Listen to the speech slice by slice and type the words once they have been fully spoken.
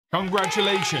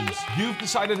Congratulations, you've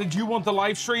decided that you want the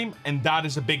live stream, and that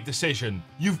is a big decision.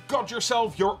 You've got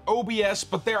yourself your OBS,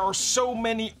 but there are so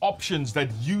many options that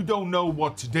you don't know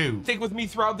what to do. Stick with me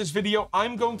throughout this video.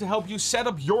 I'm going to help you set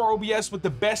up your OBS with the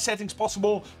best settings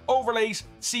possible, overlays,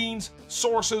 scenes,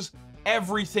 sources,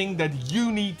 everything that you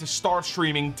need to start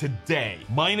streaming today.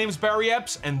 My name is Barry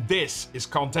Epps, and this is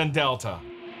Content Delta.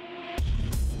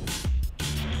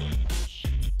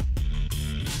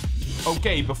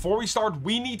 Okay, before we start,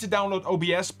 we need to download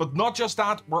OBS, but not just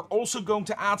that, we're also going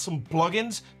to add some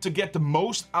plugins to get the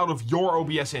most out of your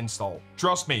OBS install.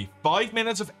 Trust me, 5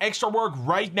 minutes of extra work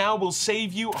right now will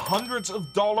save you hundreds of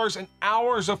dollars and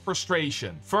hours of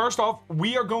frustration. First off,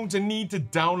 we are going to need to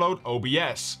download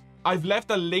OBS. I've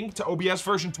left a link to OBS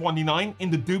version 29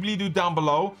 in the doobly-doo down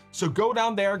below, so go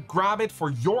down there, grab it for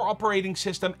your operating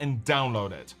system and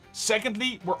download it.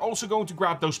 Secondly, we're also going to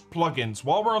grab those plugins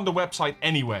while we're on the website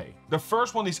anyway. The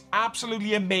first one is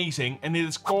absolutely amazing, and it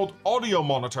is called Audio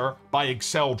Monitor by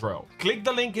Exceldro. Click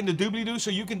the link in the doobly-doo so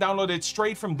you can download it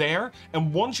straight from there,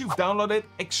 and once you've downloaded it,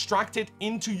 extract it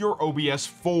into your OBS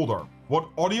folder. What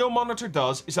Audio Monitor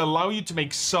does is allow you to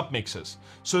make submixes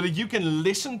so that you can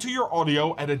listen to your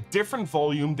audio at a different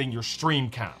volume than your stream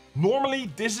can. Normally,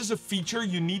 this is a feature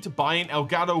you need to buy an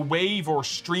Elgato Wave or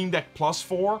Stream Deck Plus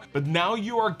for, but now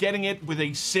you are getting it with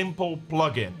a simple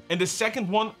plugin. And the second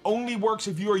one only works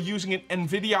if you are using an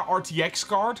NVIDIA RTX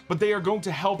card, but they are going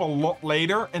to help a lot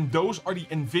later, and those are the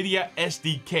NVIDIA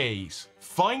SDKs.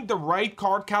 Find the right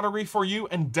card category for you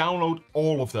and download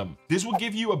all of them. This will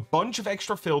give you a bunch of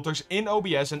extra filters in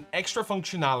OBS and extra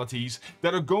functionalities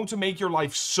that are going to make your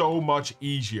life so much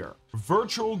easier.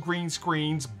 Virtual green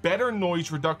screens, better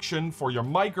noise reduction for your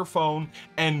microphone,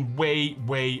 and way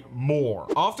more.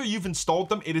 After you've installed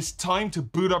them, it is time to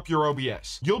boot up your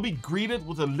OBS. You'll be greeted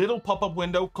with a little pop-up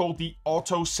window called the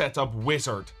Auto Setup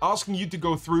Wizard, asking you to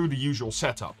go through the usual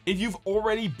setup. If you've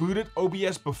already booted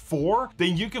OBS before,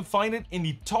 then you can find it in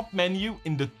the top menu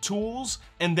in the Tools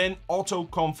and then Auto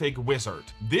Config Wizard.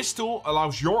 This tool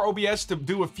allows your OBS to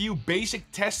do a few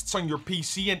basic tests on your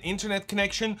PC and internet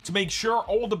connection to make sure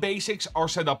all the basics are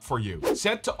set up for you.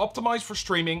 Set to optimize for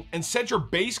streaming and set your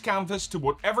base canvas to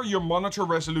whatever your monitor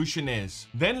resolution is.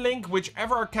 Then link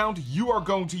whichever account you are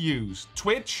going to use,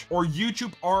 Twitch or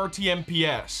YouTube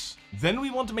RTMPS. Then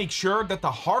we want to make sure that the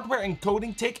hardware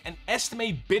encoding tick and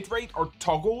estimate bitrate are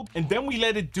toggled, and then we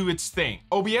let it do its thing.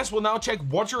 OBS will now check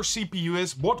what your CPU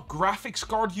is, what graphics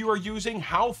card you are using,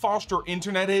 how fast your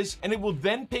internet is, and it will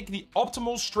then pick the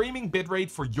optimal streaming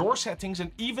bitrate for your settings and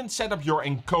even set up your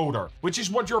encoder, which is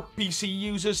what your PC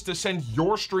uses to send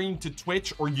your stream to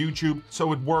Twitch or YouTube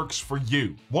so it works for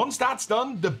you. Once that's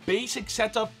done, the basic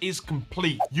setup is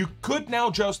complete. You could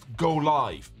now just go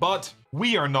live, but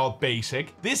we are not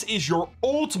basic. This is your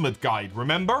ultimate guide,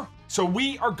 remember? So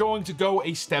we are going to go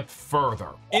a step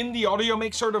further. In the audio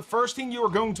mixer, the first thing you are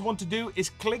going to want to do is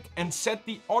click and set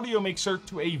the audio mixer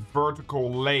to a vertical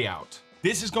layout.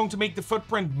 This is going to make the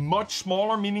footprint much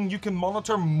smaller, meaning you can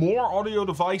monitor more audio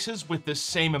devices with the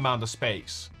same amount of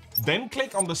space. Then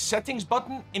click on the settings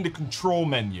button in the control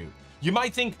menu. You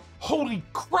might think, holy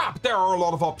crap, there are a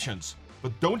lot of options.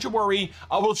 But don't you worry,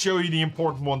 I will show you the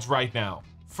important ones right now.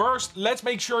 First, let's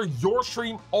make sure your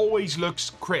stream always looks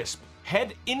crisp.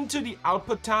 Head into the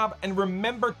Output tab and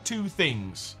remember two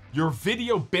things. Your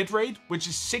video bitrate, which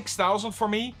is 6000 for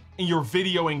me, and your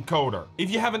video encoder. If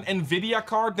you have an NVIDIA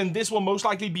card, then this will most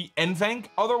likely be NVENC,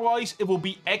 otherwise it will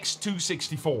be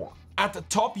X264. At the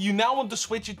top, you now want to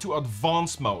switch it to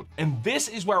advanced mode, and this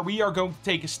is where we are going to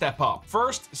take a step up.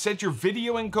 First, set your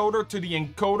video encoder to the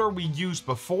encoder we used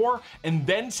before, and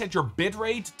then set your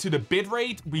bitrate to the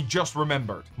bitrate we just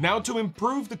remembered. Now, to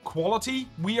improve the quality,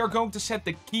 we are going to set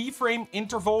the keyframe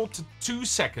interval to 2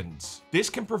 seconds. This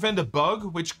can prevent a bug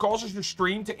which causes your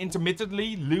stream to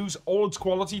intermittently lose all its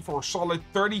quality for a solid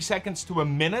 30 seconds to a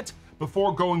minute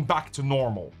before going back to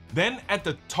normal. Then at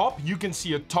the top, you can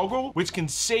see a toggle which can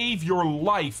save your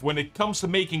life when it comes to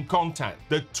making content.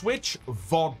 The Twitch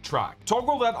VOD track.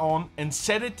 Toggle that on and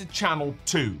set it to channel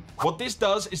 2. What this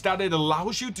does is that it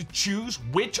allows you to choose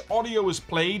which audio is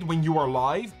played when you are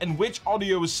live and which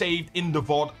audio is saved in the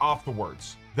VOD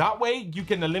afterwards. That way, you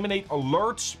can eliminate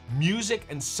alerts, music,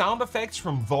 and sound effects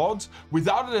from VODs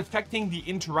without it affecting the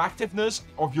interactiveness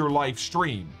of your live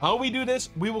stream. How we do this,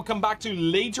 we will come back to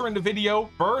later in the video.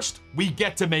 First, we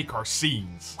get to make our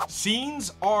scenes.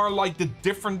 Scenes are like the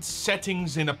different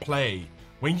settings in a play.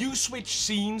 When you switch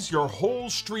scenes, your whole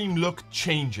stream look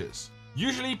changes.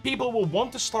 Usually, people will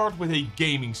want to start with a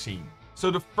gaming scene. So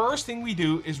the first thing we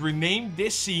do is rename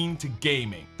this scene to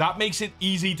gaming. That makes it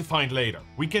easy to find later.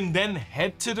 We can then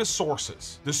head to the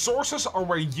sources. The sources are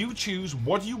where you choose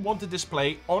what you want to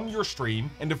display on your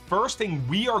stream, and the first thing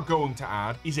we are going to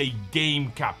add is a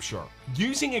game capture.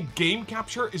 Using a game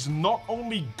capture is not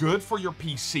only good for your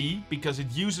PC because it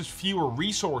uses fewer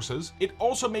resources, it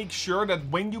also makes sure that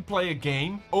when you play a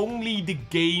game, only the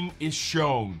game is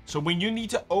shown. So when you need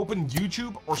to open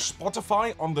YouTube or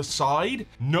Spotify on the side,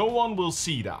 no one will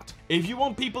see that. If you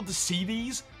want people to see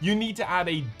these, you need to add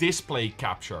a display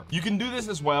capture. You can do this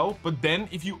as well, but then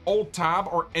if you Alt-Tab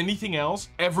or anything else,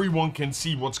 everyone can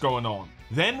see what's going on.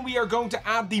 Then we are going to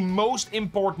add the most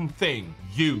important thing,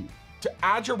 you. To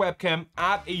add your webcam,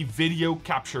 add a video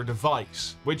capture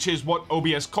device, which is what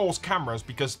OBS calls cameras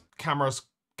because cameras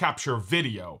capture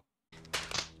video.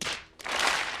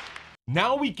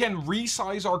 Now we can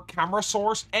resize our camera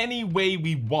source any way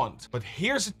we want, but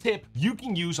here's a tip you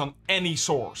can use on any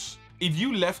source. If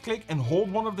you left click and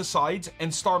hold one of the sides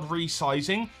and start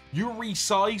resizing, you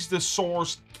resize the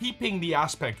source, keeping the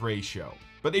aspect ratio.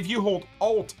 But if you hold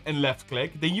Alt and left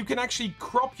click, then you can actually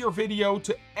crop your video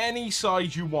to any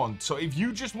size you want. So if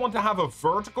you just want to have a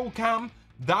vertical cam,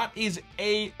 that is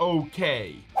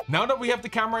a-okay. Now that we have the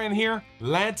camera in here,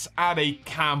 let's add a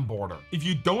cam border. If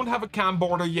you don't have a cam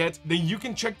border yet, then you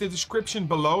can check the description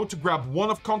below to grab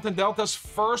one of Content Delta's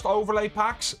first overlay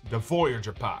packs, the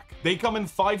Voyager pack. They come in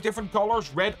 5 different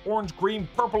colors, red, orange, green,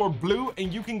 purple, or blue,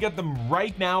 and you can get them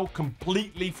right now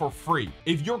completely for free.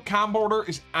 If your cam border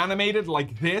is animated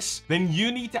like this, then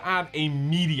you need to add a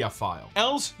media file.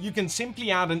 Else, you can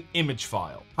simply add an image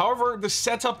file. However, the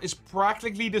setup is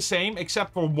practically the same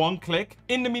except for one click.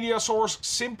 In the media source,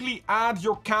 simply add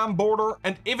your cam border,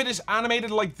 and if it is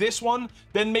animated like this one,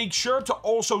 then make sure to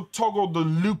also toggle the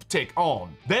loop tick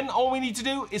on. Then all we need to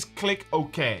do is click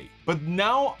OK. But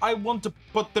now I want to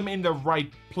put them in the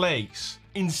right place.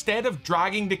 Instead of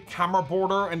dragging the camera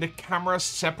border and the cameras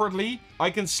separately, I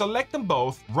can select them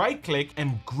both, right click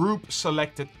and group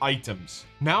selected items.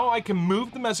 Now I can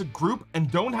move them as a group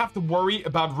and don't have to worry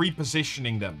about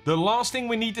repositioning them. The last thing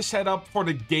we need to set up for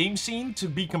the game scene to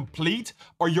be complete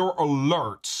are your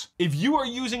alerts. If you are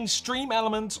using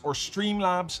StreamElements or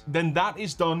Streamlabs, then that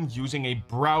is done using a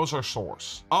browser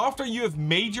source. After you have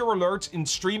made your alerts in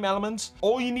StreamElements,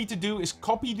 all you need to do is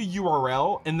copy the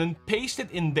URL and then paste it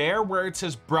in there where it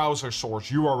says browser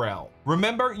source URL.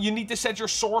 Remember, you need to set your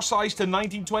source size to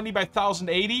 1920 by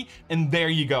 1080, and there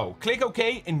you go. Click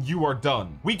OK and you are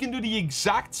done. We can do the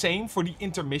exact same for the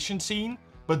intermission scene,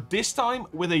 but this time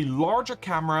with a larger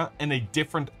camera and a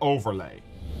different overlay.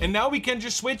 And now we can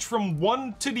just switch from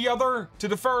one to the other to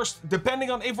the first, depending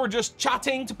on if we're just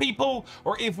chatting to people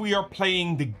or if we are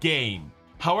playing the game.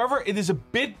 However, it is a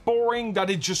bit boring that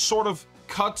it just sort of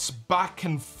cuts back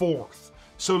and forth.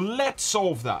 So let's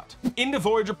solve that. In the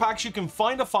Voyager packs, you can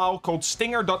find a file called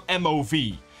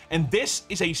stinger.mov. And this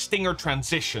is a stinger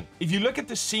transition. If you look at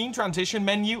the scene transition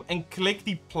menu and click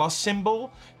the plus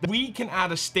symbol, we can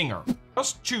add a stinger.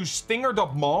 Just choose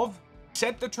stinger.mov,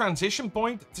 set the transition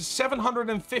point to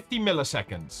 750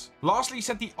 milliseconds. Lastly,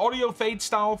 set the audio fade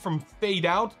style from fade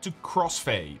out to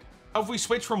crossfade. Now if we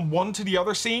switch from one to the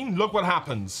other scene, look what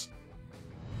happens.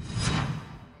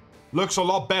 Looks a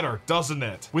lot better, doesn't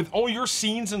it? With all your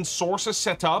scenes and sources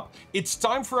set up, it's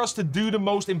time for us to do the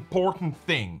most important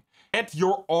thing. Get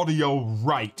your audio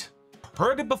right.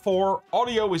 Heard it before,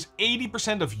 audio is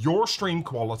 80% of your stream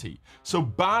quality, so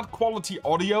bad quality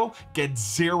audio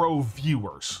gets 0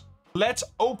 viewers. Let's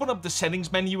open up the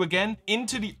settings menu again,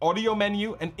 into the audio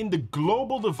menu, and in the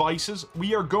global devices,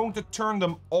 we are going to turn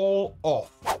them all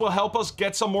off. That will help us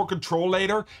get some more control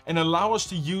later and allow us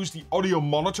to use the audio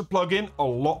monitor plugin a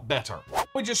lot better.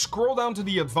 We just scroll down to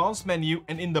the advanced menu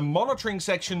and in the monitoring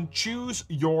section, choose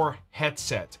your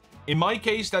headset. In my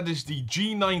case, that is the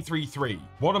G933.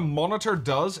 What a monitor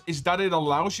does is that it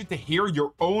allows you to hear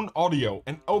your own audio,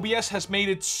 and OBS has made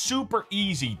it super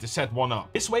easy to set one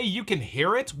up. This way you can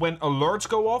hear it when alerts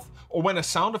go off or when a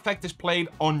sound effect is played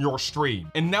on your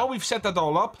stream. And now we've set that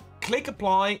all up, click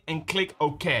apply and click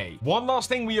OK. One last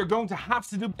thing we are going to have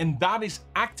to do, and that is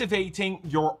activating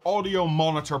your audio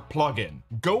monitor plugin.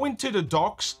 Go into the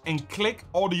docs and click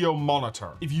audio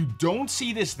monitor. If you don't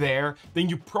see this there, then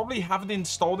you probably haven't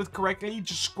installed it correctly.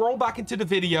 Just scroll back into the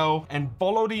video and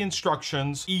follow the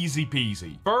instructions. Easy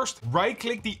peasy. First, right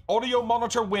click the audio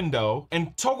monitor window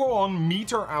and toggle on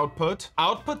meter output,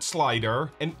 output slider,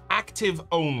 and active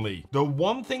only. The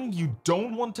one thing you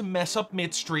don't want to mess up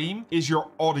midstream is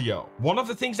your audio audio. One of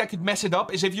the things that could mess it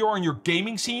up is if you're on your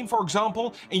gaming scene, for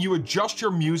example, and you adjust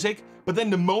your music, but then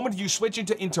the moment you switch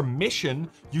into intermission,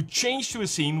 you change to a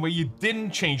scene where you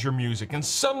didn't change your music, and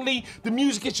suddenly the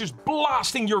music is just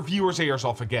blasting your viewers' ears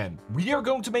off again. We are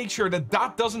going to make sure that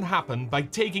that doesn't happen by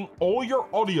taking all your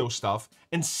audio stuff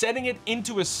and setting it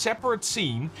into a separate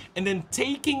scene, and then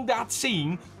taking that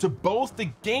scene to both the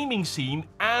gaming scene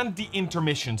and the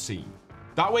intermission scene.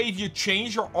 That way, if you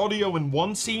change your audio in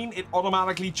one scene, it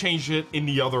automatically changes it in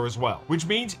the other as well. Which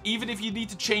means even if you need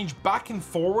to change back and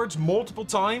forwards multiple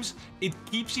times, it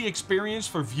keeps the experience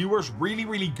for viewers really,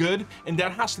 really good. And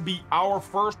that has to be our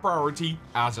first priority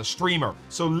as a streamer.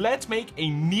 So let's make a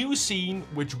new scene,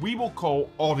 which we will call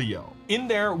audio. In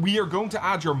there, we are going to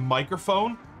add your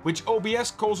microphone, which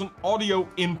OBS calls an audio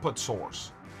input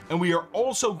source. And we are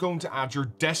also going to add your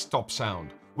desktop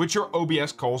sound, which your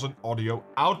OBS calls an audio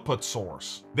output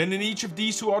source. Then in each of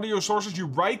these two audio sources, you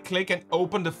right click and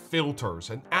open the filters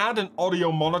and add an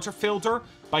audio monitor filter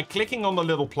by clicking on the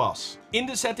little plus. In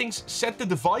the settings, set the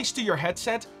device to your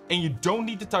headset and you don't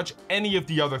need to touch any of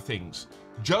the other things.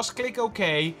 Just click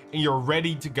OK and you're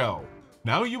ready to go.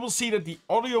 Now you will see that the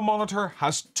audio monitor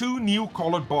has two new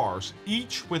colored bars,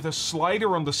 each with a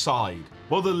slider on the side.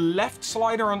 Well, the left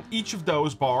slider on each of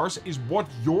those bars is what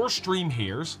your stream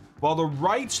hears, while the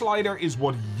right slider is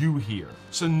what you hear.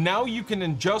 So now you can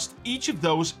adjust each of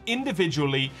those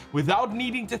individually without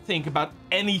needing to think about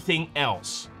anything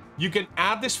else. You can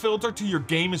add this filter to your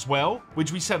game as well,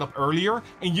 which we set up earlier,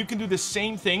 and you can do the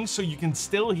same thing so you can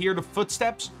still hear the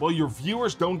footsteps while your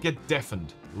viewers don't get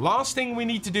deafened. Last thing we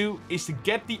need to do is to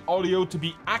get the audio to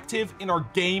be active in our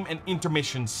game and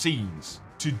intermission scenes.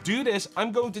 To do this,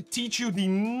 I'm going to teach you the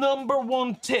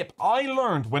 #1 tip I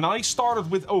learned when I started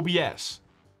with OBS.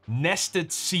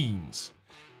 Nested scenes.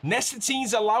 Nested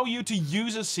scenes allow you to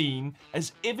use a scene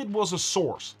as if it was a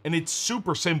source, and it's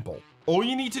super simple. All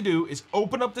you need to do is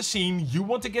open up the scene you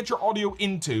want to get your audio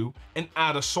into and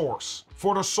add a source.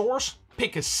 For the source,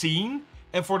 pick a scene,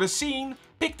 and for the scene,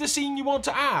 pick the scene you want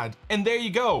to add. And there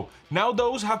you go. Now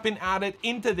those have been added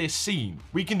into this scene.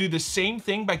 We can do the same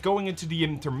thing by going into the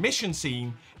intermission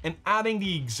scene and adding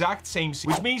the exact same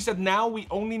scene, which means that now we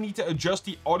only need to adjust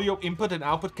the audio input and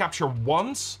output capture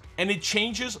once, and it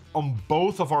changes on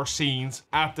both of our scenes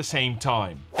at the same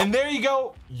time. And there you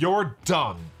go, you're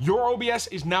done. Your OBS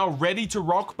is now ready to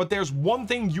rock, but there's one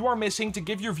thing you are missing to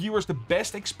give your viewers the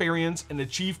best experience and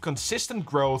achieve consistent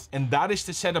growth, and that is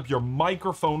to set up your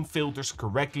microphone filters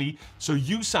correctly so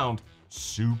you sound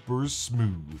super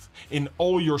smooth in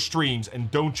all your streams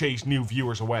and don't chase new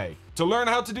viewers away. To learn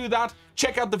how to do that,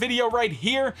 check out the video right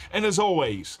here, and as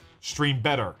always, stream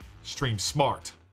better, stream smart.